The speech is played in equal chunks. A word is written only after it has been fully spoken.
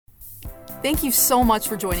Thank you so much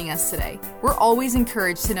for joining us today. We're always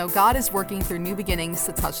encouraged to know God is working through new beginnings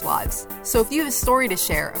to touch lives. So if you have a story to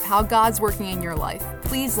share of how God's working in your life,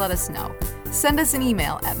 please let us know. Send us an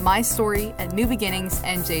email at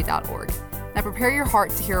mystory@newbeginningsnj.org. Now prepare your heart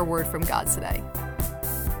to hear a word from God today.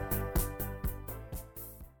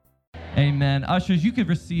 Amen. Ushers, you could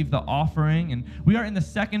receive the offering. And we are in the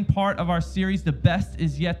second part of our series, The Best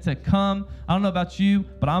Is Yet to Come. I don't know about you,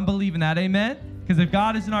 but I'm believing that. Amen. Because if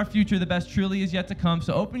God is in our future, the best truly is yet to come.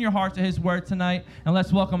 So open your heart to his word tonight, and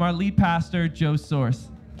let's welcome our lead pastor, Joe Sorce.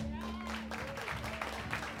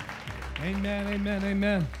 Amen, amen,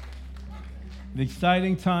 amen. An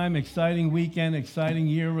exciting time, exciting weekend, exciting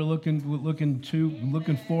year we're looking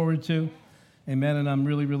forward to. Amen, and I'm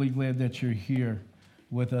really, really glad that you're here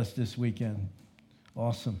with us this weekend.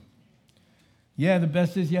 Awesome. Yeah, the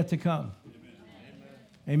best is yet to come.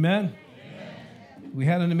 Amen. Amen. We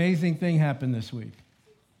had an amazing thing happen this week.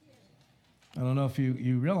 I don't know if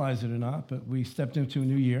you realize it or not, but we stepped into a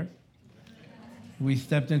new year. We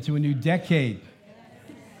stepped into a new decade.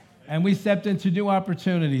 And we stepped into new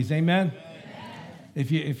opportunities. Amen?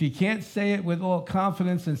 If you can't say it with all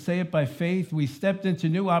confidence and say it by faith, we stepped into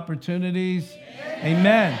new opportunities.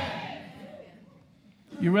 Amen.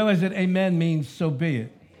 You realize that amen means so be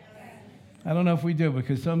it. I don't know if we do,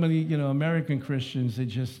 because so many, American Christians, they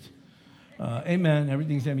just, amen,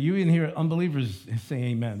 everything's amen. You even hear unbelievers say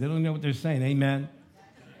amen. They don't know what they're saying, amen.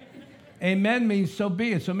 Amen means so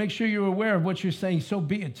be it. So make sure you're aware of what you're saying, so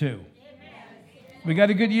be it to. We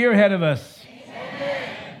got a good year ahead of us.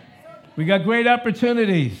 Amen. We got great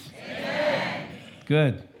opportunities. Amen.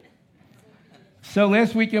 Good. So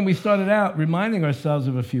last weekend we started out reminding ourselves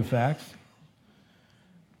of a few facts.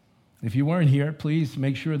 If you weren't here, please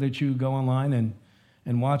make sure that you go online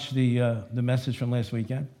and watch the message from last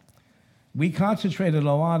weekend. We concentrated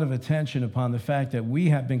a lot of attention upon the fact that we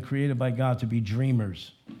have been created by God to be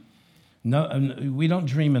dreamers. No, we don't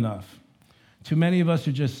dream enough. Too many of us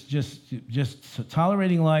are just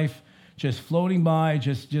tolerating life, just floating by,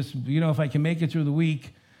 just if I can make it through the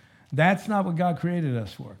week. That's not what God created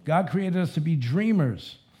us for. God created us to be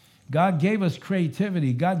dreamers. God gave us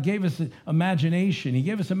creativity. God gave us imagination. He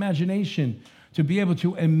gave us imagination to be able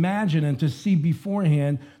to imagine and to see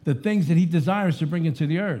beforehand the things that he desires to bring into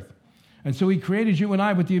the earth. And so he created you and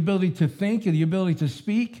I with the ability to think and the ability to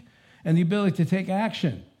speak and the ability to take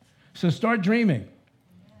action. So start dreaming.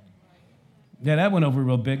 Yeah, that went over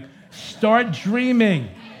real big. Start dreaming.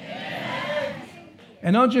 Amen.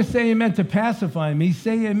 And don't just say amen to pacify me.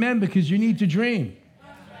 Say amen because you need to dream.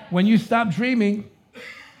 When you stop dreaming,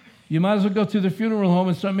 you might as well go to the funeral home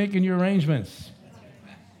and start making your arrangements.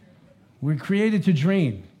 We're created to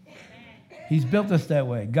dream. He's built us that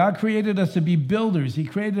way. God created us to be builders. He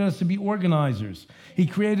created us to be organizers. He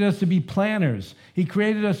created us to be planners. He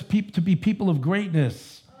created us to be people of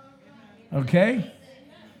greatness. Okay?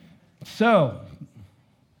 So,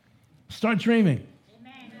 start dreaming.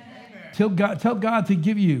 Tell God to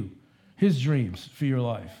give you his dreams for your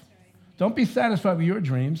life. Don't be satisfied with your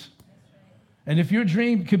dreams. And if your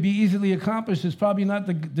dream could be easily accomplished, it's probably not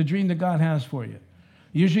the dream that God has for you.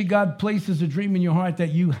 Usually God places a dream in your heart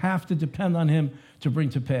that you have to depend on him to bring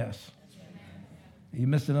to pass. You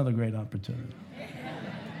missed another great opportunity.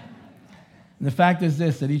 And the fact is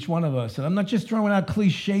this, that each one of us, and I'm not just throwing out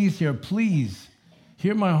cliches here, please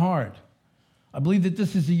hear my heart. I believe that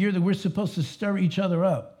this is the year that we're supposed to stir each other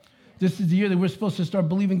up. This is the year that we're supposed to start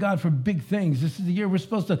believing God for big things. This is the year we're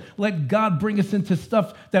supposed to let God bring us into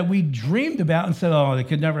stuff that we dreamed about and said, oh, it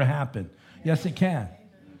could never happen. Yes, it can.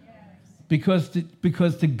 Because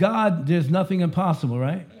to God, there's nothing impossible,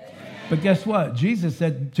 right? But guess what? Jesus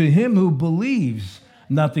said, to him who believes,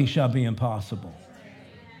 nothing shall be impossible.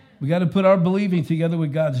 We got to put our believing together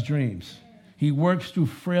with God's dreams. He works through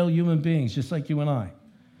frail human beings, just like you and I.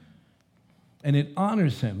 And it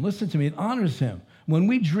honors him. Listen to me, it honors him. When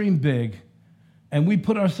we dream big and we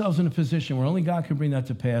put ourselves in a position where only God can bring that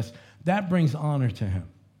to pass, that brings honor to him.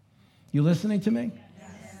 You listening to me?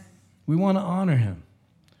 Yes. We want to honor him.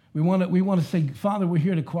 We want to say, Father, we're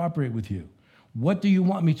here to cooperate with you. What do you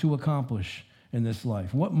want me to accomplish in this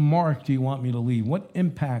life? What mark do you want me to leave? What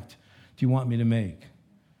impact do you want me to make?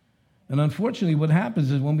 And unfortunately, what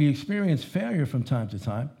happens is when we experience failure from time to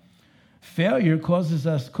time, failure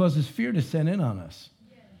causes fear to set in on us.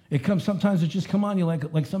 Sometimes it just come on you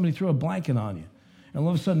like somebody threw a blanket on you. And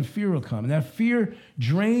all of a sudden, fear will come. And that fear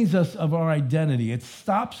drains us of our identity. It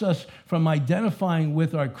stops us from identifying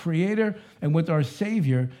with our Creator and with our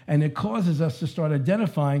Savior, and it causes us to start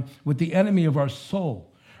identifying with the enemy of our soul,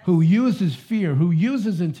 who uses fear, who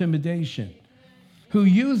uses intimidation, who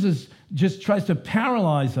tries to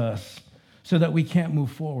paralyze us so that we can't move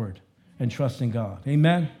forward and trust in God.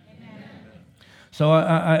 Amen? So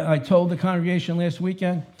I told the congregation last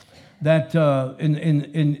weekend that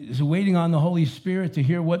in waiting on the Holy Spirit to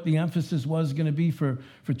hear what the emphasis was going to be for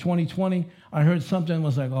 2020, I heard something that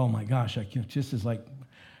was like, oh my gosh, this is like,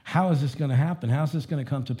 how is this going to happen? How's this going to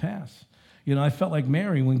come to pass? You know, I felt like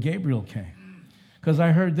Mary when Gabriel came, because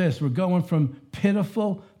I heard this: we're going from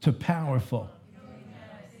pitiful to powerful.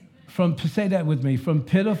 Say that with me, from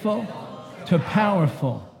pitiful to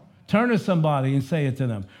powerful. Turn to somebody and say it to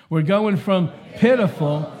them. We're going from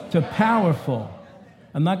pitiful to powerful.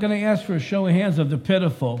 I'm not going to ask for a show of hands of the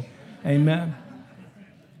pitiful. Amen.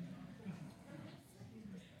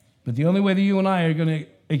 But the only way that you and I are going to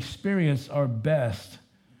experience our best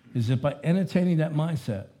is if by entertaining that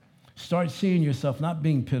mindset, start seeing yourself not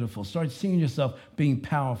being pitiful. Start seeing yourself being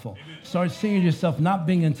powerful. Start seeing yourself not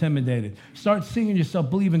being intimidated. Start seeing yourself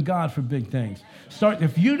believing God for big things.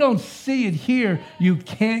 If you don't see it here, you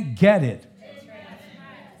can't get it.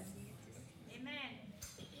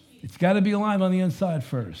 It's got to be alive on the inside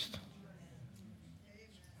first.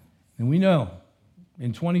 And we know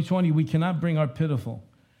in 2020 we cannot bring our pitiful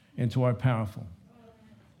into our powerful.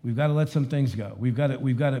 We've got to let some things go. We've got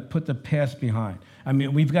to put the past behind. I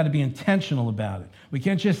mean, we've got to be intentional about it. We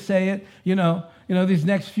can't just say it. You know, these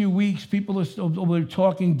next few weeks, people are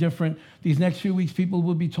talking different. These next few weeks, people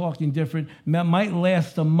will be talking different. That might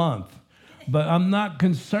last a month. But I'm not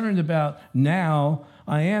concerned about now.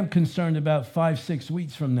 I am concerned about 5-6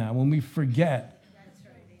 weeks from now when we forget.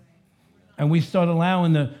 And we start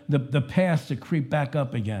allowing the past to creep back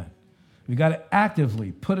up again. We've got to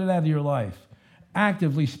actively put it out of your life.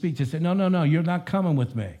 Actively speak to say, no, you're not coming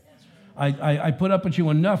with me. I put up with you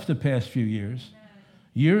enough the past few years.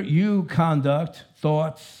 You conduct,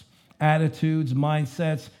 thoughts, attitudes,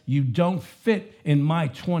 mindsets, you don't fit in my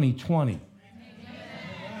 2020.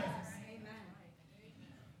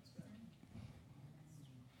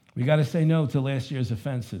 We got to say no to last year's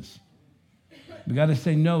offenses. We got to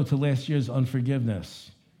say no to last year's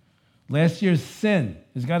unforgiveness. Last year's sin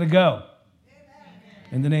has got to go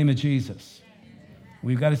in the name of Jesus.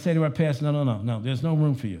 We've got to say to our past, no, there's no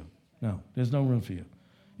room for you. No, there's no room for you.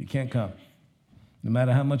 You can't come. No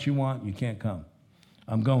matter how much you want, you can't come.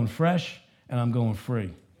 I'm going fresh and I'm going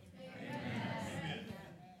free. Amen.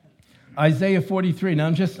 Isaiah 43. Now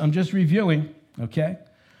I'm just reviewing, okay?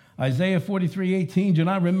 Isaiah 43:18. Do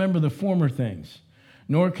not remember the former things,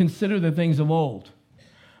 nor consider the things of old.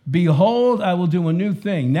 Behold, I will do a new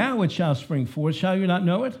thing. Now it shall spring forth. Shall you not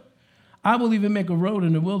know it? I will even make a road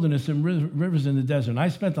in the wilderness and rivers in the desert. And I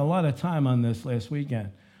spent a lot of time on this last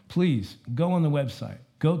weekend. Please go on the website.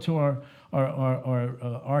 Go to our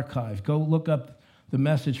archive. Go look up the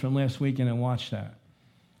message from last weekend and watch that.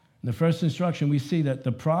 In the first instruction, we see that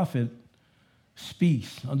the prophet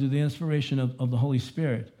speaks under the inspiration of the Holy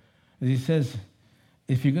Spirit. As he says,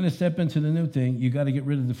 if you're going to step into the new thing, you got to get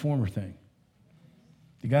rid of the former thing.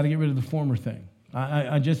 You got to get rid of the former thing.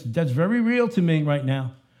 That's very real to me right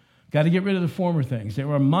now. Got to get rid of the former things. There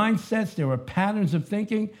are mindsets, there are patterns of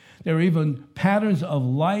thinking, there are even patterns of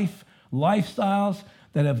lifestyles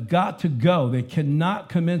that have got to go. They cannot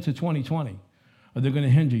come into 2020, or they're going to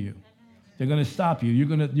hinder you. They're going to stop you.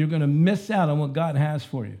 You're going to miss out on what God has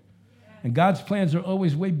for you. And God's plans are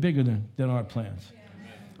always way bigger than our plans.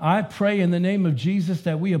 I pray in the name of Jesus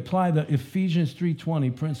that we apply the Ephesians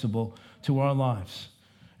 3:20 principle to our lives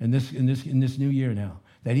in this new year now,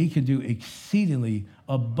 that he can do exceedingly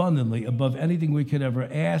abundantly above anything we could ever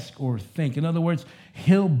ask or think. In other words,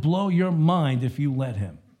 he'll blow your mind if you let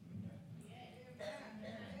him.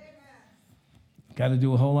 Got to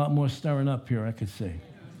do a whole lot more stirring up here, I could see.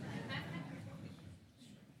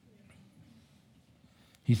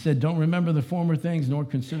 He said, don't remember the former things, nor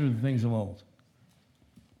consider the things of old.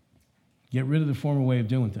 Get rid of the former way of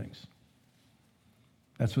doing things.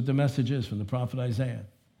 That's what the message is from the prophet Isaiah.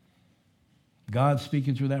 God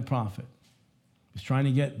speaking through that prophet is trying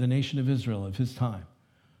to get the nation of Israel of his time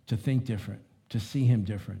to think different, to see him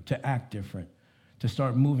different, to act different, to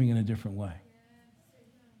start moving in a different way.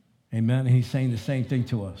 Amen? And he's saying the same thing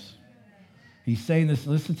to us. He's saying this,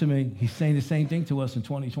 listen to me, he's saying the same thing to us in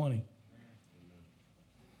 2020.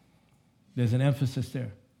 There's an emphasis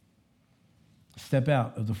there. Step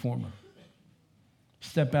out of the former.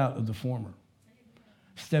 Step out of the former.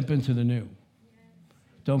 Step into the new.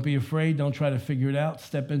 Don't be afraid. Don't try to figure it out.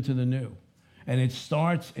 Step into the new. And it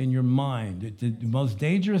starts in your mind. The most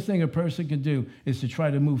dangerous thing a person can do is to try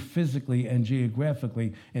to move physically and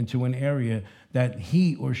geographically into an area that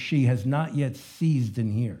he or she has not yet seized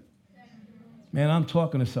in here. Man, I'm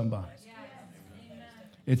talking to somebody.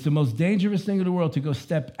 It's the most dangerous thing in the world to go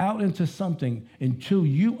step out into something until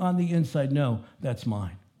you on the inside know that's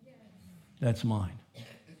mine. that's mine.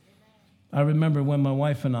 I remember when my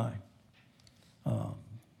wife and I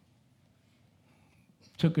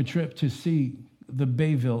took a trip to see the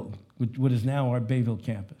Bayville, what is now our Bayville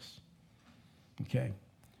campus. Okay?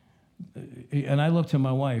 And I looked to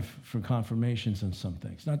my wife for confirmations on some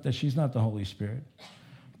things. Not that she's not the Holy Spirit,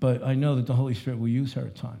 but I know that the Holy Spirit will use her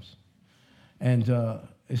at times. And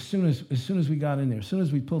as soon as we got in there, as soon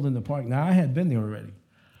as we pulled in the park, now I had been there already,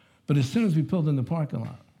 but as soon as we pulled in the parking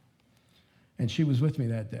lot, and she was with me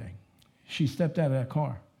that day, she stepped out of that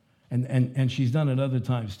car, and she's done it other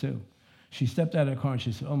times too. She stepped out of the car and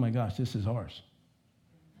she said, "Oh my gosh, this is ours.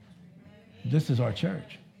 This is our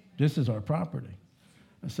church. This is our property."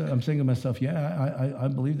 I said, I'm saying to myself, yeah, I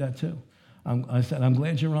believe that too. I said, I'm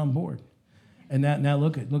glad you're on board. And now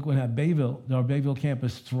look what happened. Bayville, our Bayville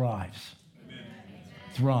campus thrives. Amen.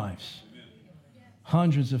 Thrives. Amen.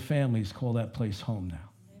 Hundreds of families call that place home now.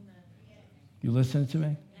 Amen. You listening to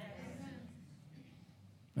me?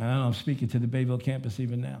 I don't know, I'm speaking to the Bayville campus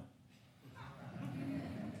even now.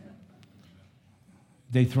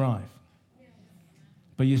 They thrive.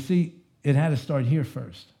 But you see, it had to start here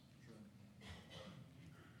first.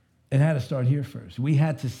 It had to start here first. We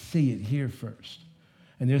had to see it here first.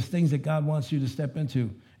 And there's things that God wants you to step into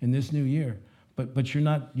in this new year, but you're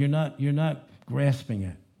not grasping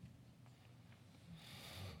it.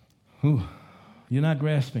 You're not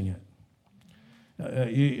grasping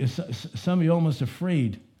it. Some of you are almost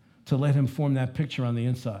afraid to let him form that picture on the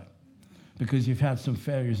inside because you've had some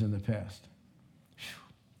failures in the past.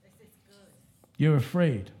 You're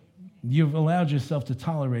afraid. You've allowed yourself to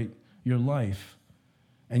tolerate your life,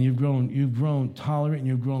 and you've grown tolerant and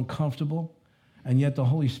you've grown comfortable, and yet the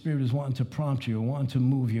Holy Spirit is wanting to prompt you, wanting to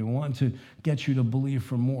move you, wanting to get you to believe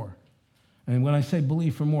for more. And when I say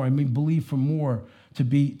believe for more, I mean believe for more to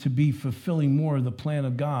be fulfilling more of the plan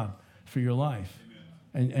of God for your life.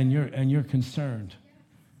 And you're concerned.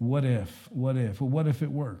 What if? Well, what if it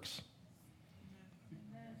works?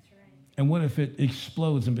 And what if it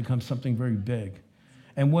explodes and becomes something very big?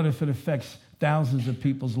 And what if it affects thousands of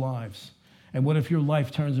people's lives? And what if your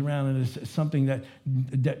life turns around and it's something that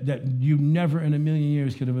you never in a million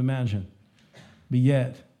years could have imagined? But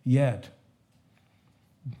yet,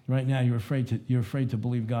 right now you're afraid to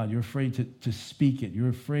believe God. You're afraid to speak it. You're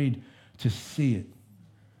afraid to see it.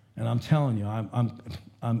 And I'm telling you,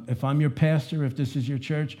 if I'm your pastor, if this is your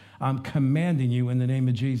church, I'm commanding you in the name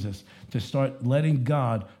of Jesus to start letting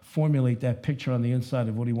God formulate that picture on the inside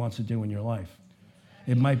of what he wants to do in your life.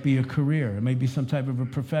 It might be a career. It may be some type of a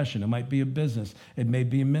profession. It might be a business. It may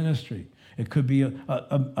be a ministry. It could be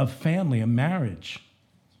a family, a marriage.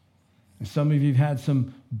 And some of you have had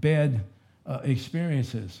some bad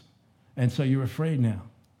experiences, and so you're afraid now.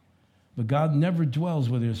 But God never dwells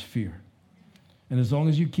where there's fear. And as long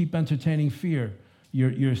as you keep entertaining fear,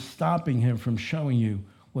 you're stopping him from showing you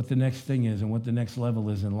what the next thing is and what the next level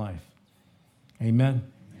is in life. Amen?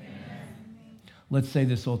 Let's say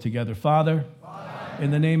this all together. Father,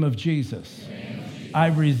 in the name of Jesus, I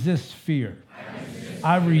resist fear.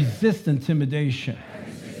 I resist intimidation.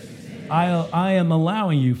 I am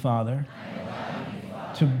allowing you, Father,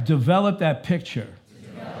 to develop that picture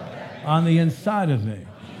on the inside of me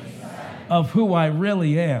of who I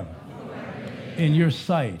really am in your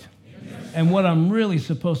sight and what I'm really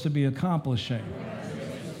supposed to be accomplishing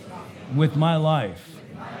with my life.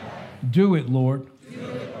 Do it, Lord.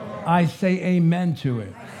 I say amen to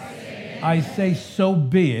it. I say so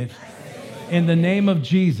be it. In the name of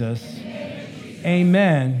Jesus.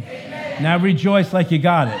 Amen. Now rejoice like you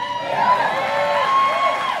got it.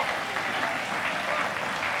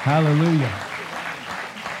 Hallelujah.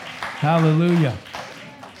 Hallelujah.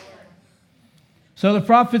 So the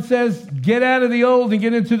prophet says, get out of the old and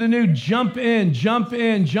get into the new. Jump in, jump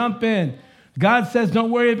in, jump in. God says,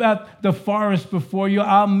 don't worry about the forest before you.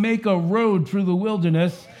 I'll make a road through the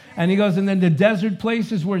wilderness. And he goes, and then the desert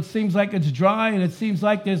places where it seems like it's dry and it seems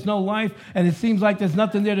like there's no life and it seems like there's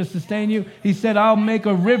nothing there to sustain you. He said, I'll make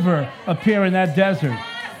a river appear in that desert.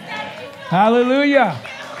 Hallelujah.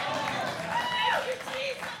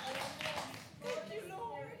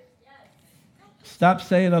 Stop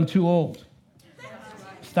saying I'm too old.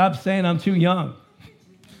 Stop saying I'm too young.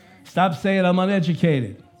 Stop saying I'm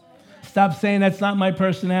uneducated. Stop saying that's not my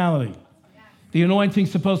personality. The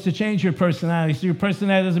anointing's supposed to change your personality, so your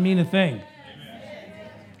personality doesn't mean a thing.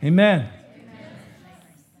 Amen.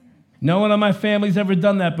 No one in my family's ever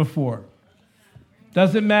done that before.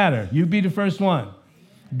 Doesn't matter. You be the first one.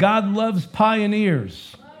 God loves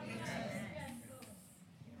pioneers.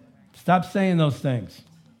 Stop saying those things.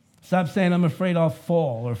 Stop saying I'm afraid I'll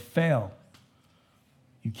fall or fail.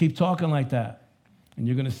 You keep talking like that, and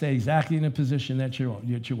you're going to stay exactly in the position that you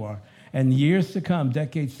are. And years to come,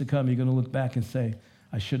 decades to come, you're going to look back and say,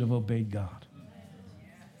 I should have obeyed God.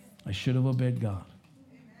 I should have obeyed God.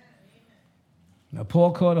 Now,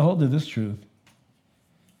 Paul caught a hold of this truth.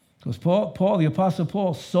 Because Paul, the Apostle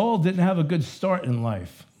Paul, Saul didn't have a good start in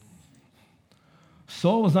life.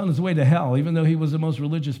 Saul was on his way to hell, even though he was the most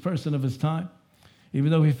religious person of his time.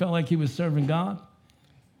 Even though he felt like he was serving God,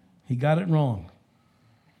 he got it wrong.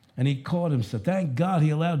 And he caught himself. Thank God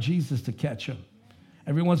he allowed Jesus to catch him.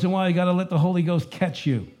 Every once in a while, you got to let the Holy Ghost catch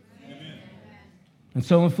you. Amen. And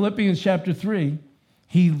so in Philippians chapter 3,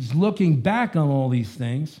 he's looking back on all these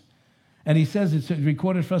things. And he says, it's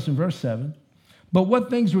recorded for us in verse 7, but what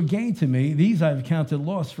things were gained to me, these I've counted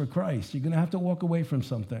loss for Christ. You're going to have to walk away from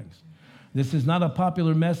some things. This is not a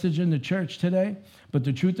popular message in the church today, but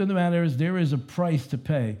the truth of the matter is there is a price to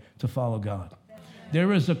pay to follow God.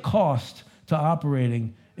 There is a cost to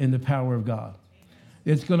operating in the power of God.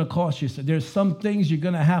 It's going to cost you. There's some things you're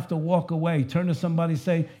going to have to walk away. Turn to somebody and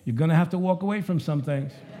say, you're going to have to walk away from some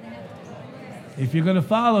things. If you're going to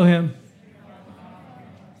follow him.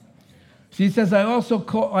 He says, I also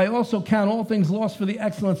count all things lost for the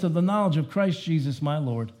excellence of the knowledge of Christ Jesus my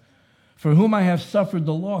Lord, for whom I have suffered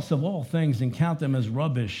the loss of all things and count them as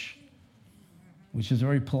rubbish, which is a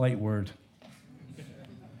very polite word.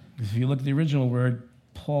 If you look at the original word,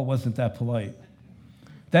 Paul wasn't that polite.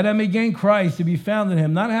 That I may gain Christ, to be found in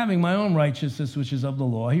him, not having my own righteousness, which is of the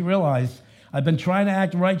law. He realized, I've been trying to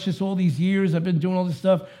act righteous all these years. I've been doing all this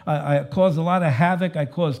stuff. I caused a lot of havoc. I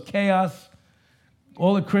caused chaos.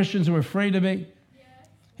 All the Christians were afraid of me.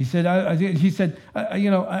 He said, I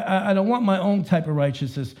don't want my own type of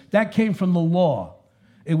righteousness. That came from the law.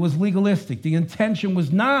 It was legalistic. The intention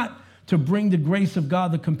was not to bring the grace of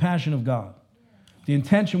God, the compassion of God. The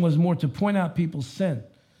intention was more to point out people's sin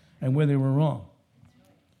and where they were wrong.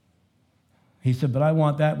 He said, but I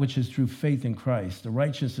want that which is through faith in Christ, the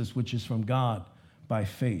righteousness which is from God by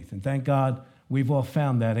faith. And thank God we've all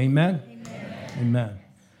found that. Amen? Amen. Amen.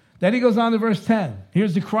 Then he goes on to verse 10.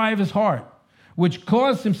 Here's the cry of his heart, which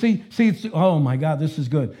caused him, it's, oh my God, this is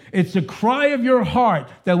good. It's the cry of your heart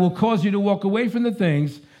that will cause you to walk away from the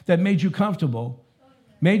things that made you comfortable,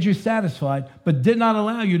 made you satisfied, but did not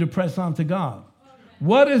allow you to press on to God.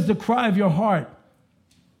 What is the cry of your heart?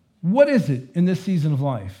 What is it in this season of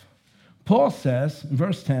life? Paul says in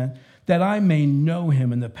verse 10, that I may know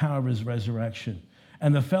him in the power of his resurrection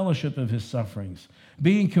and the fellowship of his sufferings,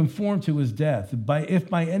 being conformed to his death, if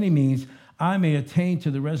by any means I may attain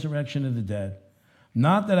to the resurrection of the dead.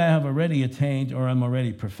 Not that I have already attained or I'm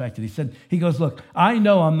already perfected. He goes, look, I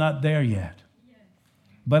know I'm not there yet,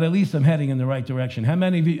 but at least I'm heading in the right direction. How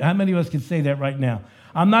many of us can say that right now?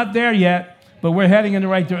 I'm not there yet, but we're heading in the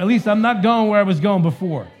right direction. At least I'm not going where I was going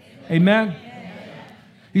before. Amen?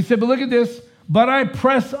 He said, but look at this. But I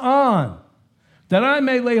press on, that I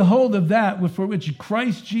may lay hold of that for which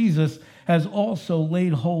Christ Jesus has also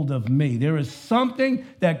laid hold of me. There is something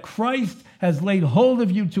that Christ has laid hold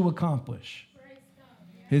of you to accomplish.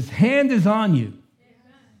 His hand is on you.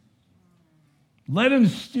 Let him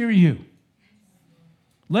steer you.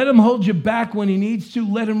 Let him hold you back when he needs to.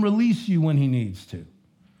 Let him release you when he needs to.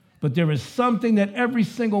 But there is something that every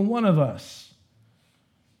single one of us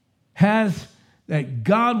has that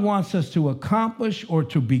God wants us to accomplish or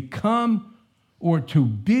to become or to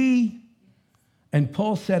be. And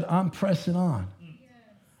Paul said, I'm pressing on.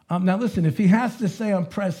 Now listen, if he has to say I'm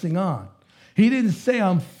pressing on, he didn't say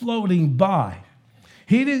I'm floating by.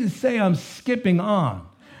 He didn't say I'm skipping on.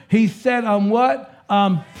 He said I'm what?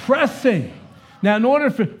 I'm pressing. Now in order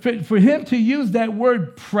for him to use that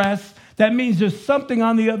word press, that means there's something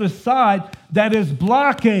on the other side that is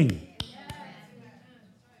blocking.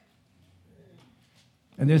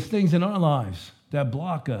 And there's things in our lives that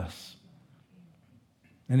block us.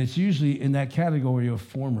 And it's usually in that category of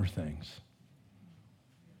former things.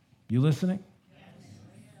 You listening?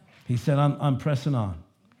 He said, I'm pressing on.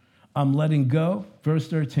 I'm letting go. Verse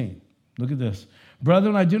 13. Look at this.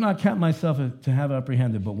 Brethren, I do not count myself to have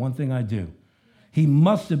apprehended, but one thing I do. He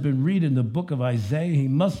must have been reading the book of Isaiah. He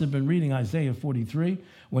must have been reading Isaiah 43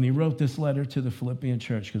 when he wrote this letter to the Philippian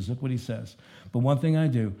church, because look what he says. But one thing I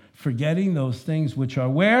do, forgetting those things which are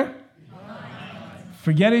where? Behind.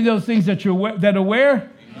 Forgetting those things that are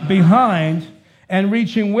where? Behind. And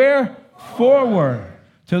reaching where? Forward.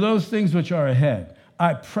 To those things which are ahead.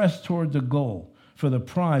 I press toward the goal for the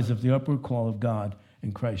prize of the upward call of God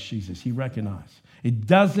in Christ Jesus. He recognized. It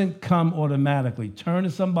doesn't come automatically. Turn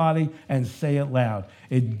to somebody and say it loud.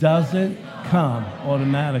 It doesn't come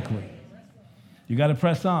automatically. You got to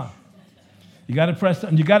press on. You got to press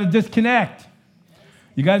on. You got to disconnect.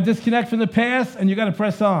 You got to disconnect from the past and you got to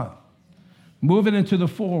press on. moving into the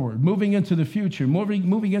forward, moving into the future,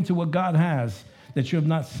 moving into what God has that you have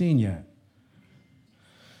not seen yet.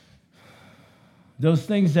 Those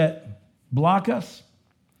things that block us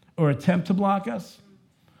or attempt to block us,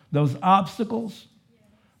 those obstacles,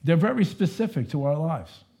 they're very specific to our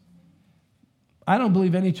lives. I don't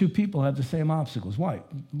believe any two people have the same obstacles. Why?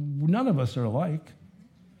 None of us are alike.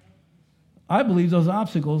 I believe those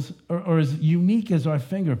obstacles are as unique as our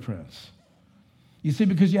fingerprints. You see,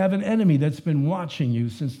 because you have an enemy that's been watching you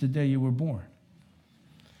since the day you were born.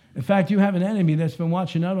 In fact, you have an enemy that's been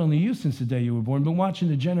watching not only you since the day you were born, but watching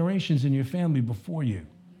the generations in your family before you.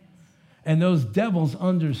 And those devils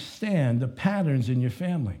understand the patterns in your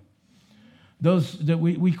family. Those that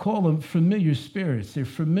we call them familiar spirits. They're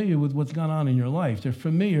familiar with what's gone on in your life. They're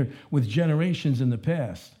familiar with generations in the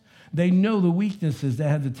past. They know the weaknesses that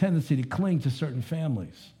have the tendency to cling to certain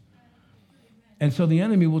families. And so the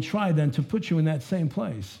enemy will try then to put you in that same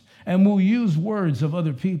place and will use words of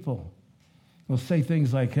other people. Will say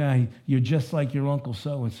things like, you're just like your uncle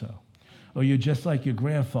so-and-so, or you're just like your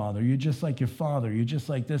grandfather, you're just like your father, you're just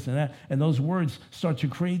like this and that. And those words start to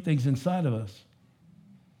create things inside of us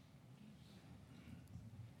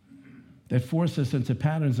that force us into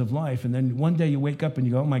patterns of life. And then one day you wake up and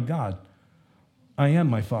you go, oh my God, I am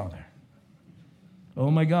my father. Oh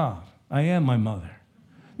my God, I am my mother.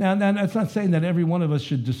 Now, that's not saying that every one of us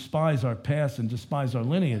should despise our past and despise our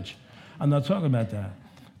lineage. I'm not talking about that.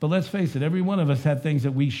 But let's face it, every one of us have things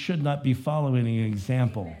that we should not be following an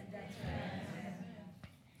example.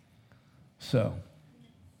 So,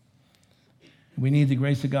 we need the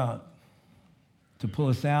grace of God to pull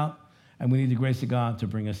us out, and we need the grace of God to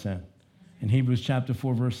bring us in. In Hebrews chapter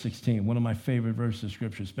 4, verse 16, one of my favorite verses of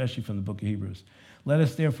Scripture, especially from the book of Hebrews. Let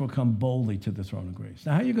us therefore come boldly to the throne of grace.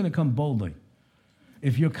 Now, how are you going to come boldly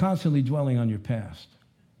if you're constantly dwelling on your past?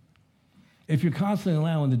 If you're constantly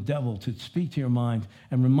allowing the devil to speak to your mind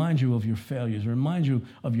and remind you of your failures, remind you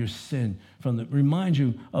of your sin, remind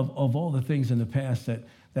you of all the things in the past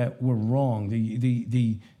that were wrong,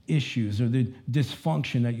 the issues or the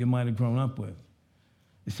dysfunction that you might have grown up with.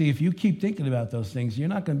 You see, if you keep thinking about those things, you're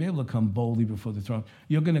not going to be able to come boldly before the throne.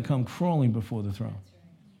 You're going to come crawling before the throne.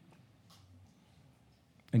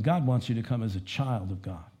 And God wants you to come as a child of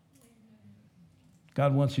God.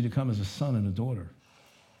 God wants you to come as a son and a daughter.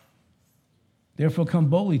 Therefore, come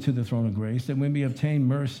boldly to the throne of grace, that we may obtain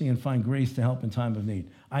mercy and find grace to help in time of need.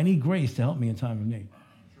 I need grace to help me in time of need.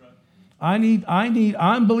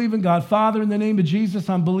 I'm believing God. Father, in the name of Jesus,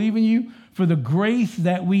 I'm believing you for the grace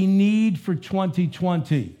that we need for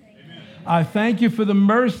 2020. Amen. I thank you for the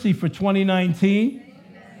mercy for 2019.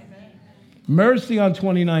 Amen. Mercy on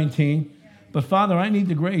 2019. But Father, I need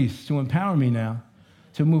the grace to empower me now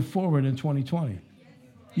to move forward in 2020.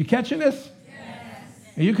 You catching this? Yes.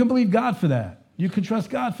 And you can believe God for that. You can trust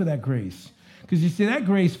God for that grace. Because you see, that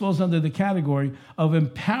grace falls under the category of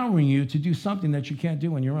empowering you to do something that you can't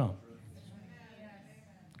do on your own.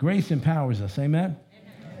 Grace empowers us. Amen?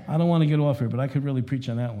 I don't want to get off here, but I could really preach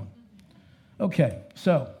on that one. Okay,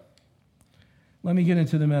 so let me get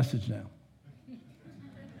into the message now.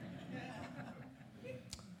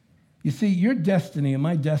 You see, your destiny and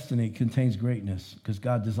my destiny contains greatness because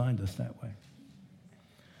God designed us that way.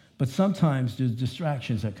 But sometimes there's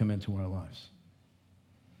distractions that come into our lives.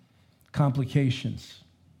 Complications.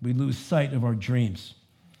 We lose sight of our dreams.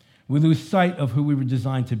 We lose sight of who we were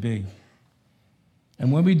designed to be.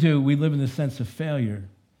 And when we do, we live in a sense of failure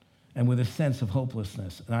and with a sense of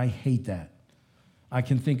hopelessness. And I hate that. I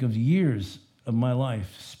can think of years of my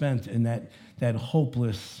life spent in that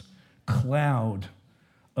hopeless cloud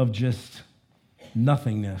of just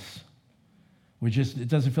nothingness. It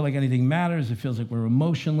doesn't feel like anything matters. It feels like we're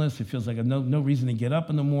emotionless. It feels like no reason to get up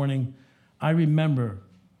in the morning. I remember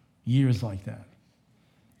years like that.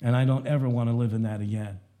 And I don't ever want to live in that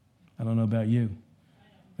again. I don't know about you.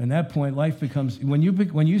 At that point, life becomes, when your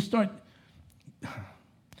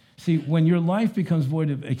life becomes void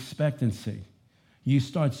of expectancy, you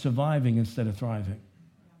start surviving instead of thriving.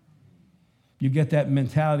 You get that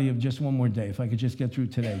mentality of just one more day. If I could just get through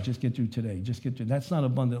today, just get through today, just get through. That's not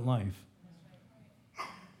abundant life.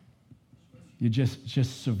 You're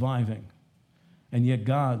just surviving. And yet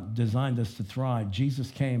God designed us to thrive. Jesus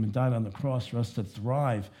came and died on the cross for us to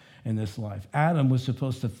thrive in this life. Adam was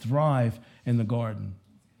supposed to thrive in the garden.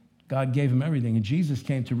 God gave him everything, and Jesus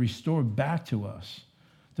came to restore back to us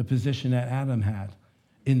the position that Adam had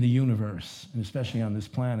in the universe, and especially on this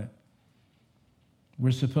planet.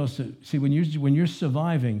 We're supposed to, see, when you're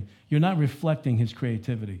surviving, you're not reflecting his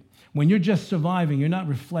creativity. When you're just surviving, you're not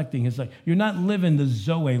reflecting his life. You're not living the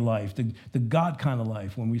Zoe life, the God kind of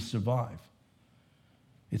life when we survive.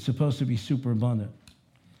 It's supposed to be super abundant.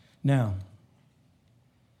 Now,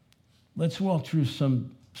 Let's walk through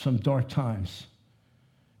some dark times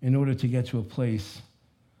in order to get to a place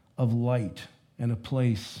of light and a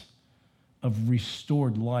place of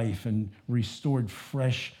restored life and restored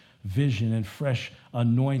fresh vision and fresh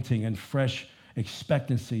anointing and fresh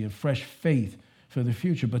expectancy and fresh faith for the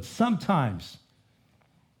future. But sometimes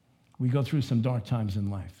we go through some dark times in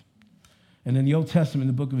life. And in the Old Testament,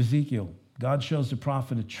 in the book of Ezekiel, God shows the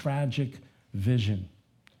prophet a tragic vision.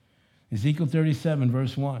 Ezekiel 37,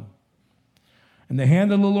 verse 1. And the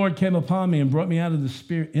hand of the Lord came upon me and brought me out of the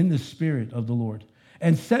spirit, in the spirit of the Lord,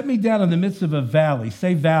 and set me down in the midst of a valley.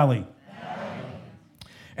 Say valley. Valley.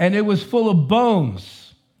 And it was full of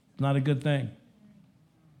bones. Not a good thing.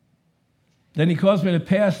 Then he caused me to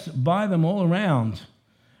pass by them all around.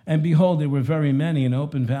 And behold, there were very many in an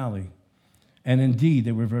open valley. And indeed,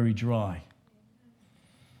 they were very dry.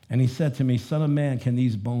 And he said to me, Son of man, can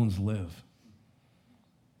these bones live?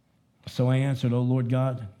 So I answered, O Lord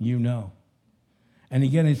God, you know. And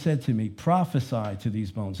again he said to me, prophesy to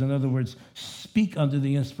these bones. In other words, speak under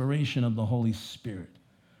the inspiration of the Holy Spirit.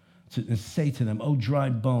 And say to them, O dry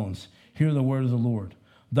bones, hear the word of the Lord.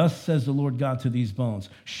 Thus says the Lord God to these bones,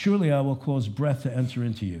 surely I will cause breath to enter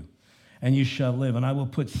into you, and you shall live. And I will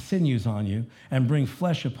put sinews on you, and bring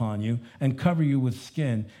flesh upon you, and cover you with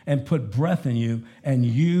skin, and put breath in you, and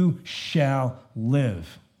you shall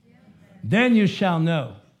live. Then you shall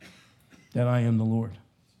know that I am the Lord.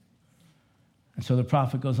 And so the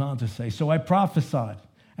prophet goes on to say, so I prophesied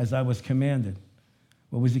as I was commanded.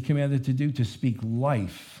 What was he commanded to do? To speak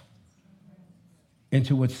life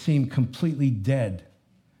into what seemed completely dead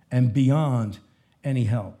and beyond any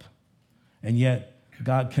help. And yet,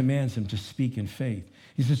 God commands him to speak in faith.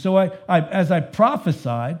 He says, so as I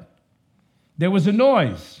prophesied, there was a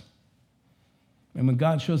noise. And when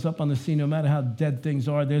God shows up on the scene, no matter how dead things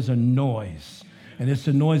are, there's a noise. And it's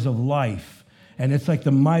the noise of life. And it's like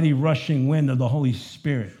the mighty rushing wind of the Holy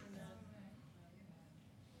Spirit.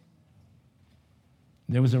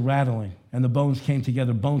 There was a rattling, and the bones came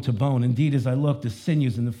together, bone to bone. Indeed, as I looked, the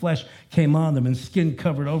sinews and the flesh came on them, and skin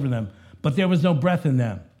covered over them. But there was no breath in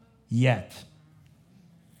them yet.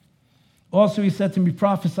 Also, he said to me,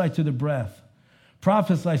 prophesy to the breath.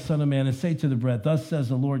 Prophesy, son of man, and say to the breath, thus says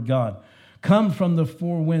the Lord God, come from the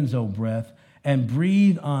four winds, O breath, and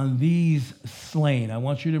breathe on these slain. I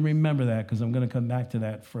want you to remember that because I'm going to come back to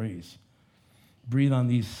that phrase. Breathe on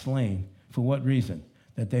these slain. For what reason?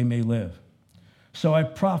 That they may live. So I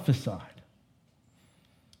prophesied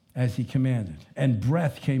as he commanded, and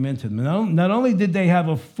breath came into them. Not only did they have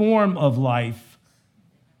a form of life,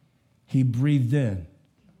 he breathed in,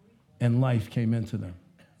 and life came into them.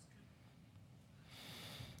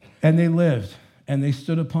 And they lived, and they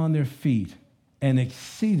stood upon their feet, an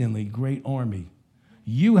exceedingly great army.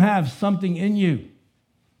 You have something in you.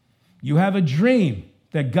 You have a dream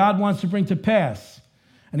that God wants to bring to pass.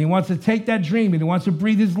 And he wants to take that dream and he wants to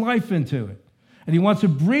breathe his life into it. And he wants to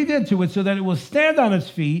breathe into it so that it will stand on its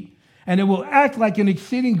feet and it will act like an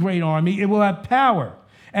exceeding great army. It will have power.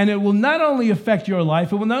 And it will not only affect your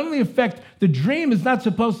life, it will not only affect, the dream is not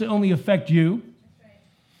supposed to only affect you.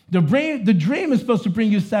 The dream is supposed to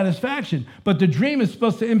bring you satisfaction, but the dream is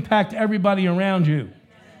supposed to impact everybody around you.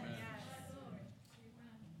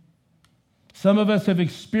 Some of us have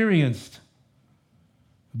experienced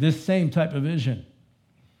this same type of vision.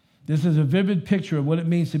 This is a vivid picture of what it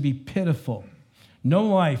means to be pitiful. No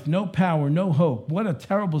life, no power, no hope. What a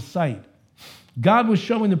terrible sight. God was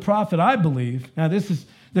showing the prophet, I believe. Now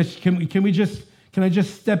can I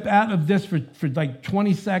just step out of this for like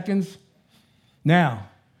 20 seconds? Now,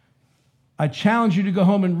 I challenge you to go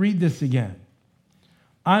home and read this again.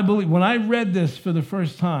 I believe, when I read this for the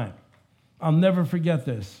first time, I'll never forget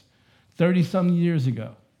this, 30-something years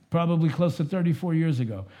ago, probably close to 34 years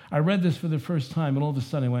ago. I read this for the first time, and all of a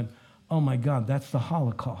sudden I went, oh my God, that's the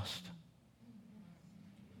Holocaust.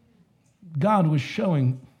 God was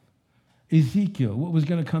showing Ezekiel what was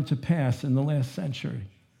going to come to pass in the last century.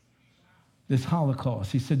 This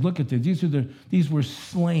Holocaust. He said, look at this. These were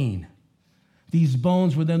slain. These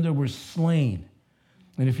bones were them that were slain.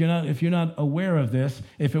 And if you're not aware of this,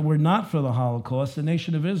 if it were not for the Holocaust, the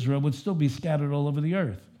nation of Israel would still be scattered all over the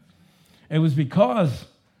earth. It was because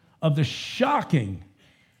of the shocking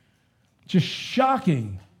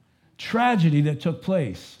tragedy that took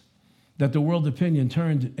place that the world opinion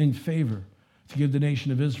turned in favor to give the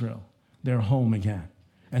nation of Israel their home again.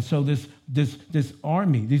 And so this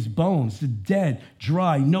army, these bones, the dead,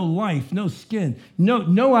 dry, no life, no skin,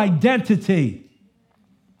 no identity,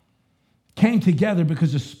 came together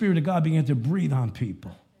because the Spirit of God began to breathe on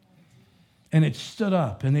people. And it stood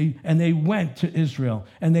up, and they went to Israel,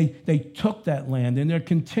 and they took that land, and they're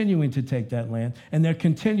continuing to take that land, and they're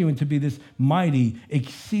continuing to be this mighty,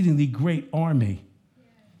 exceedingly great army.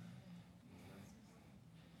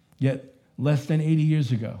 Yet, less than 80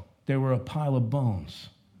 years ago, they were a pile of bones.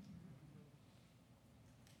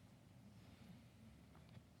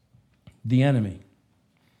 The enemy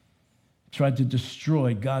tried to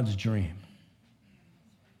destroy God's dream.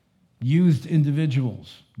 Used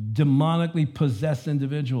individuals, demonically possessed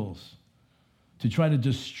individuals, to try to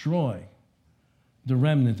destroy the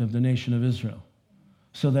remnant of the nation of Israel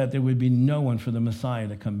so that there would be no one for the Messiah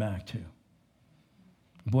to come back to.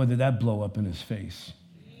 Boy, did that blow up in his face.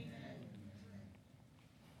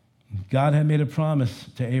 God had made a promise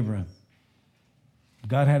to Abraham.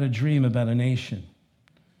 God had a dream about a nation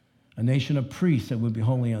of priests that would be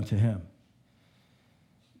holy unto him.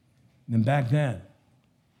 And back then,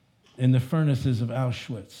 in the furnaces of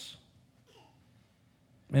Auschwitz,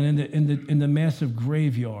 and in the massive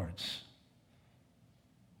graveyards,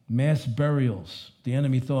 mass burials, the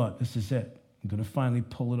enemy thought, this is it. I'm going to finally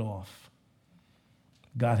pull it off.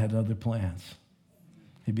 God had other plans.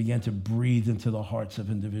 He began to breathe into the hearts of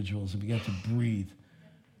individuals. He began to breathe.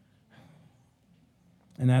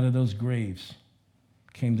 And out of those graves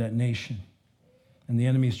came that nation. And the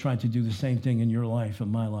enemy is trying to do the same thing in your life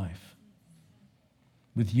and my life.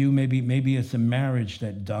 With you, maybe it's a marriage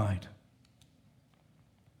that died.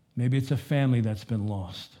 Maybe it's a family that's been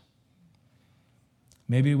lost.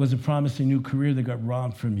 Maybe it was a promising new career that got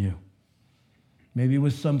robbed from you. Maybe it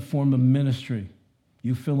was some form of ministry.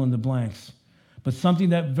 You fill in the blanks. But something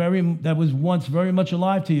that was once very much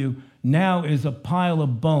alive to you now is a pile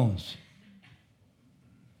of bones.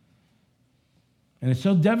 And it's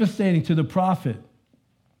so devastating to the prophet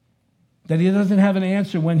that he doesn't have an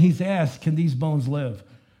answer when he's asked, can these bones live?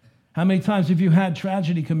 How many times have you had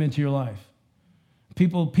tragedy come into your life?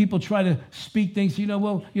 People try to speak things,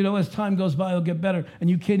 as time goes by, it'll get better, and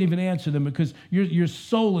you can't even answer them because your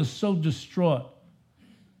soul is so distraught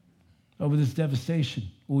over this devastation.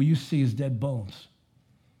 All you see is dead bones.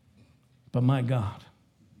 But my God,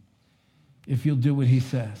 if you'll do what he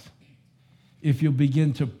says, if you'll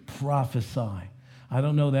begin to prophesy, I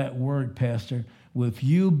don't know that word, Pastor. Well, if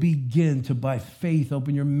you begin to, by faith,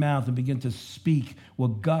 open your mouth and begin to speak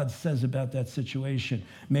what God says about that situation,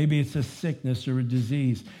 maybe it's a sickness or a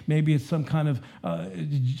disease, maybe it's some kind of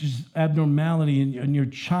just abnormality in your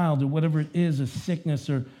child or whatever it is, a sickness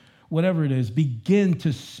or whatever it is, begin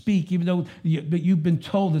to speak, even though you've been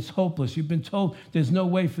told it's hopeless. You've been told there's no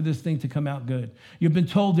way for this thing to come out good. You've been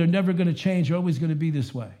told they're never going to change, they're always going to be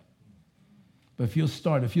this way. But if you'll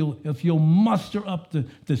start, if you'll muster up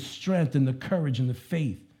the strength and the courage and the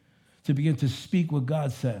faith to begin to speak what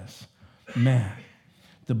God says, man,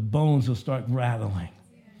 the bones will start rattling.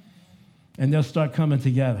 And they'll start coming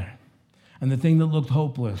together. And the thing that looked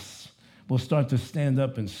hopeless will start to stand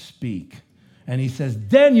up and speak. And he says,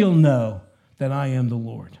 then you'll know that I am the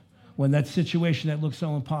Lord. When that situation that looks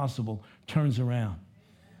so impossible turns around.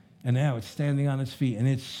 And now it's standing on its feet and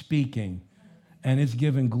it's speaking and it's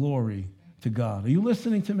giving glory to God. Are you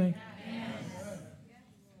listening to me? Yes.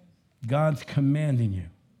 God's commanding you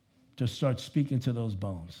to start speaking to those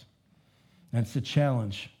bones. That's the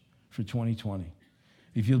challenge for 2020.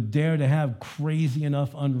 If you'll dare to have crazy enough,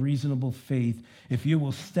 unreasonable faith, if you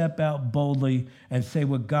will step out boldly and say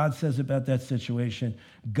what God says about that situation,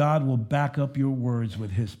 God will back up your words with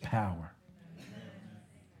his power.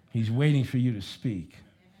 He's waiting for you to speak.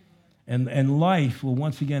 And life will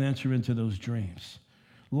once again enter into those dreams.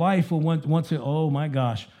 Life will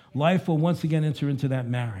life will once again enter into that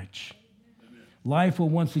marriage. Life will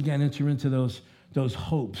once again enter into those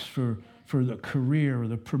hopes for the career or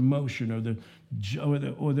the promotion or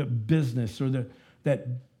the business or that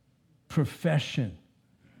profession.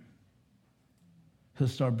 He'll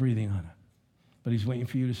start breathing on it. But he's waiting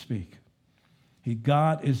for you to speak.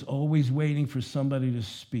 God is always waiting for somebody to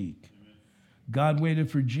speak. God waited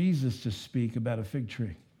for Jesus to speak about a fig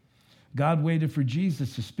tree. God waited for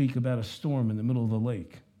Jesus to speak about a storm in the middle of the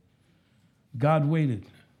lake. God waited.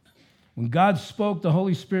 When God spoke, the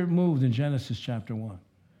Holy Spirit moved in Genesis chapter 1.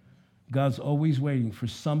 God's always waiting for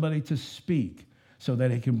somebody to speak so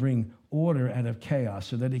that he can bring order out of chaos,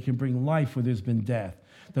 so that he can bring life where there's been death,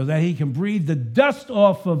 so that he can breathe the dust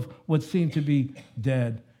off of what seemed to be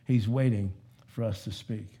dead. He's waiting for us to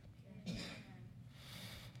speak.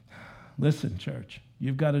 Listen, church.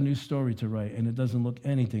 You've got a new story to write, and it doesn't look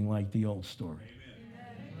anything like the old story.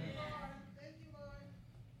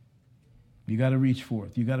 You got to reach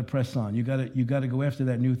forth. You got to press on. You got to go after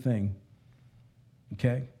that new thing.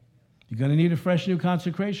 Okay? You're going to need a fresh new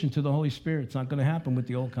consecration to the Holy Spirit. It's not going to happen with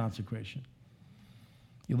the old consecration.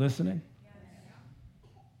 You listening?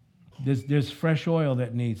 There's fresh oil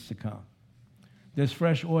that needs to come. There's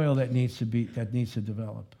fresh oil that needs to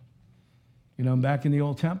develop. You know, back in the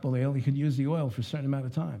old temple, they only could use the oil for a certain amount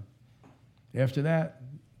of time. After that,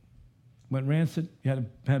 went rancid, you had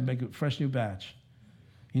to make a fresh new batch.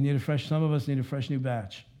 Some of us need a fresh new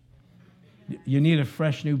batch. You need a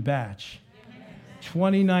fresh new batch.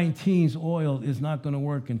 2019's oil is not going to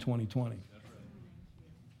work in 2020.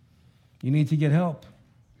 You need to get help.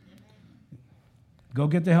 Go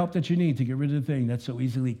get the help that you need to get rid of the thing that so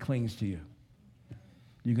easily clings to you.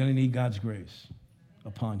 You're going to need God's grace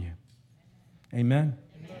upon you. Amen?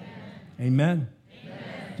 Amen?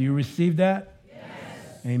 Amen? Do you receive that? Yes.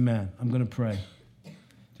 Amen. I'm going to pray.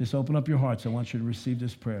 Just open up your hearts. I want you to receive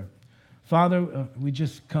this prayer. Father, we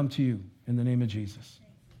just come to you in the name of Jesus.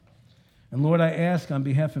 And Lord, I ask on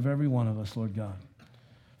behalf of every one of us, Lord God,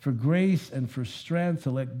 for grace and for strength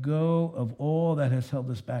to let go of all that has held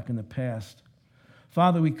us back in the past.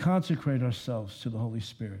 Father, we consecrate ourselves to the Holy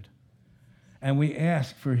Spirit. And we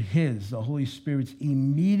ask for the Holy Spirit's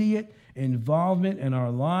immediate involvement in our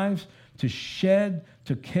lives to shed,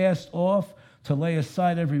 to cast off, to lay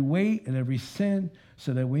aside every weight and every sin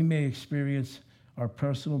so that we may experience our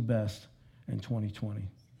personal best in 2020.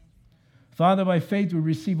 Father, by faith, we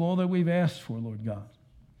receive all that we've asked for, Lord God.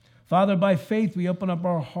 Father, by faith, we open up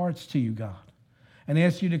our hearts to you, God, and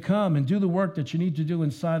ask you to come and do the work that you need to do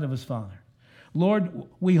inside of us, Father. Lord,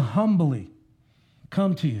 we humbly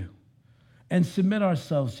come to you and submit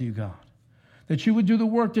ourselves to you, God, that you would do the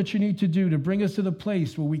work that you need to do to bring us to the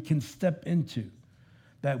place where we can step into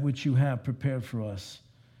that which you have prepared for us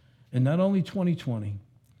in not only 2020,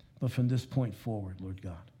 but from this point forward, Lord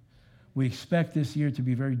God. We expect this year to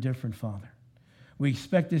be very different, Father. We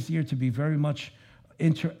expect this year to be very much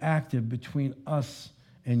interactive between us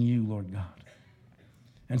and you, Lord God.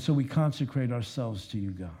 And so we consecrate ourselves to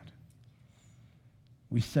you, God.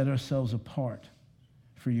 We set ourselves apart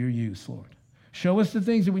for your use, Lord. Show us the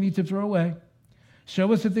things that we need to throw away.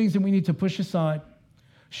 Show us the things that we need to push aside.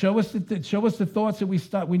 Show us the thoughts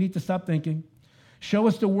that we need to stop thinking. Show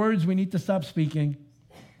us the words we need to stop speaking.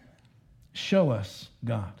 Show us,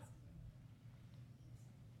 God.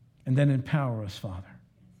 And then empower us, Father,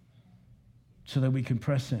 so that we can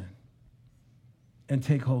press in and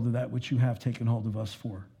take hold of that which you have taken hold of us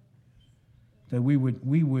for. That we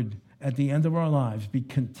would, at the end of our lives, be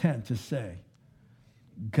content to say,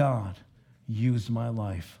 God used my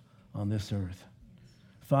life on this earth.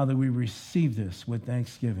 Father, we receive this with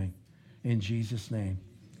thanksgiving. In Jesus' name,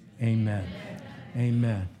 amen.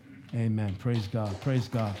 Amen. Amen. Praise God. Praise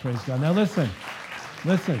God. Praise God. Now listen.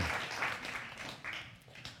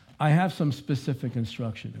 I have some specific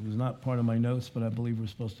instruction. It was not part of my notes, but I believe we're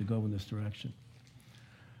supposed to go in this direction.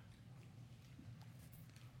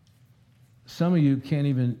 Some of you can't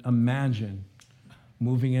even imagine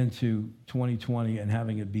moving into 2020 and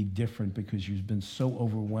having it be different because you've been so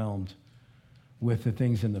overwhelmed with the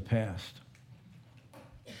things in the past.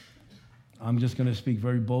 I'm just going to speak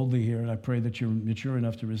very boldly here, and I pray that you're mature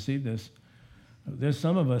enough to receive this. There's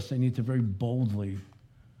some of us that need to very boldly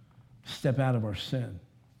step out of our sin.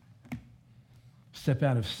 Step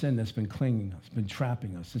out of sin that's been clinging us, been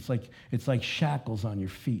trapping us. It's like shackles on your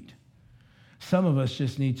feet. Some of us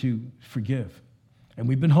just need to forgive. And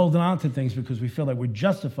we've been holding on to things because we feel like we're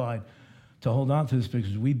justified to hold on to this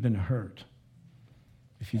because we've been hurt.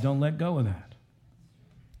 If you don't let go of that,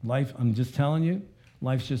 life, I'm just telling you,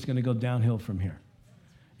 life's just going to go downhill from here.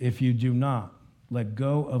 If you do not let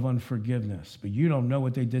go of unforgiveness, but you don't know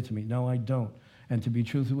what they did to me. No, I don't. And to be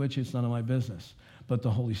truthful with you, it's none of my business. But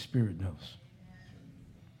the Holy Spirit knows.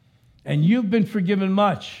 And you've been forgiven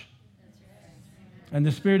much. And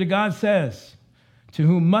the Spirit of God says, to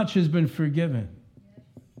whom much has been forgiven,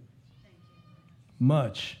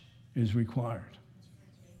 much is required.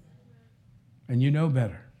 And you know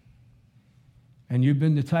better. And you've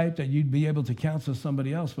been the type that you'd be able to counsel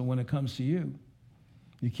somebody else, but when it comes to you,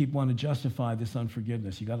 you keep wanting to justify this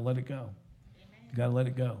unforgiveness. You got to let it go. You got to let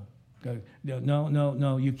it go.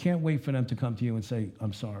 No. You can't wait for them to come to you and say,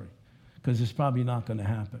 I'm sorry, because it's probably not going to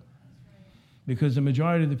happen. Because the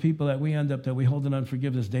majority of the people that we hold in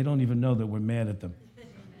unforgiveness, they don't even know that we're mad at them.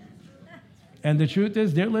 And the truth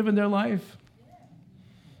is, they're living their life.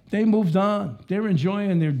 They moved on. They're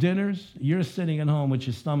enjoying their dinners. You're sitting at home with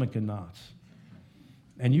your stomach in knots.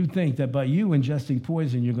 And you think that by you ingesting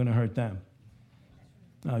poison, you're going to hurt them.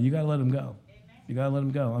 No, you got to let them go. You got to let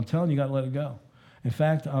them go. I'm telling you, you got to let it go. In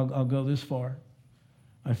fact, I'll go this far.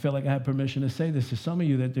 I feel like I have permission to say this to some of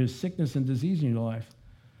you, that there's sickness and disease in your life.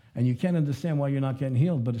 And you can't understand why you're not getting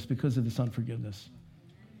healed, but it's because of this unforgiveness.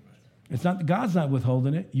 It's not, God's not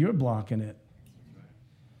withholding it. You're blocking it.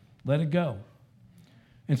 Let it go.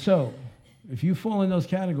 And so, if you fall in those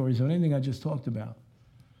categories of anything I just talked about,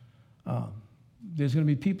 there's going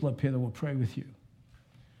to be people up here that will pray with you.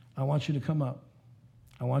 I want you to come up.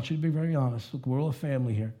 I want you to be very honest. Look, we're all a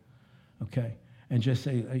family here, okay? And just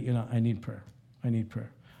say, I need prayer. I need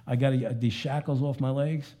prayer. I got to get these shackles off my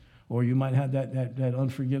legs, or you might have that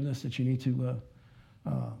unforgiveness that you need to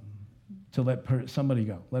let somebody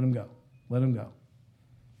go. Let them go. Let them go.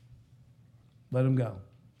 Let them go.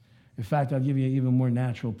 In fact, I'll give you even more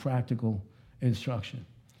natural, practical instruction.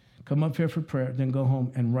 Come up here for prayer, then go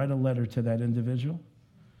home and write a letter to that individual.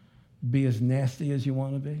 Be as nasty as you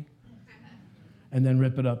want to be, and then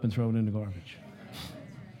rip it up and throw it in the garbage.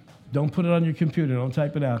 Don't put it on your computer. Don't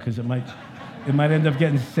type it out, because it might end up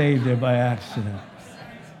getting saved there by accident.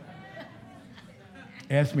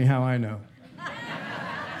 Ask me how I know.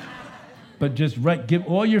 But just give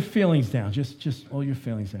all your feelings down. Just all your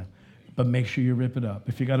feelings down. But make sure you rip it up.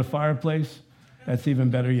 If you got a fireplace, that's even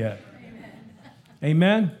better yet.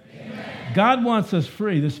 Amen? Amen? God wants us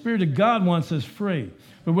free. The Spirit of God wants us free.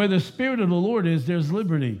 But where the Spirit of the Lord is, there's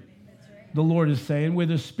liberty. The Lord is saying, where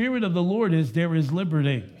the Spirit of the Lord is, there is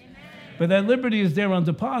liberty. Amen. But that liberty is there on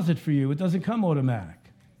deposit for you. It doesn't come automatic.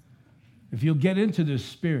 If you'll get into this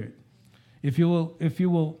Spirit, if you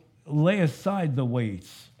will lay aside the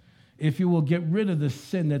weights, if you will get rid of the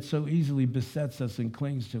sin that so easily besets us and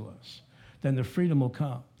clings to us, then the freedom will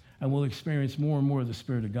come, and we'll experience more and more of the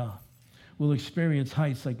Spirit of God. We'll experience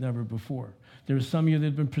heights like never before. There are some of you that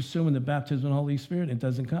have been pursuing the baptism of the Holy Spirit. It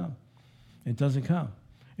doesn't come. It doesn't come.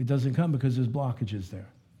 It doesn't come because there's blockages there.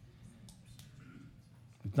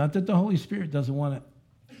 It's not that the Holy Spirit doesn't want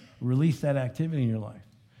to release that activity in your life.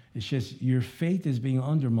 It's just your faith is being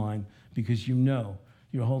undermined because you know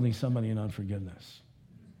you're holding somebody in unforgiveness.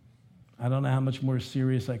 I don't know how much more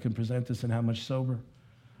serious I can present this and how much sober.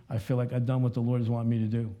 I feel like I've done what the Lord has wanted me to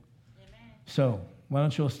do. Amen. So why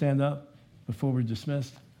don't you all stand up before we're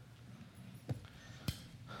dismissed?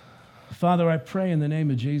 Father, I pray in the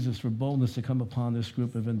name of Jesus for boldness to come upon this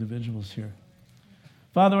group of individuals here.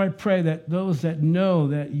 Father, I pray that those that know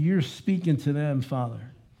that you're speaking to them, Father,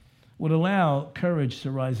 would allow courage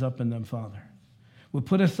to rise up in them, Father. Would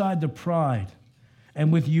put aside the pride,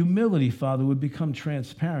 and with humility, Father, would become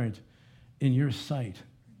transparent in your sight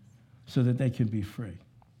so that they can be free.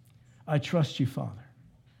 I trust you, Father,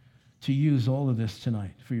 to use all of this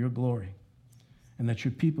tonight for your glory, and that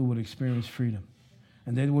your people would experience freedom,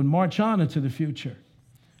 and they would march on into the future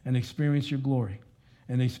and experience your glory,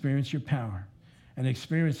 and experience your power, and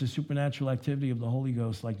experience the supernatural activity of the Holy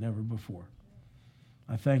Ghost like never before.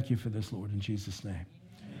 I thank you for this, Lord, in Jesus' name.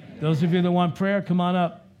 Amen. Those of you that want prayer, come on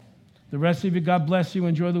up. The rest of you, God bless you.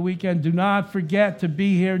 Enjoy the weekend. Do not forget to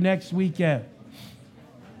be here next weekend.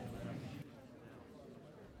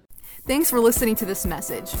 Thanks for listening to this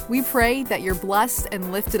message. We pray that you're blessed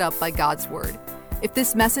and lifted up by God's Word. If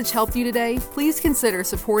this message helped you today, please consider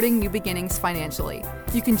supporting New Beginnings financially.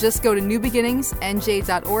 You can just go to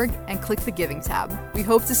newbeginningsnj.org and click the Giving tab. We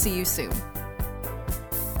hope to see you soon.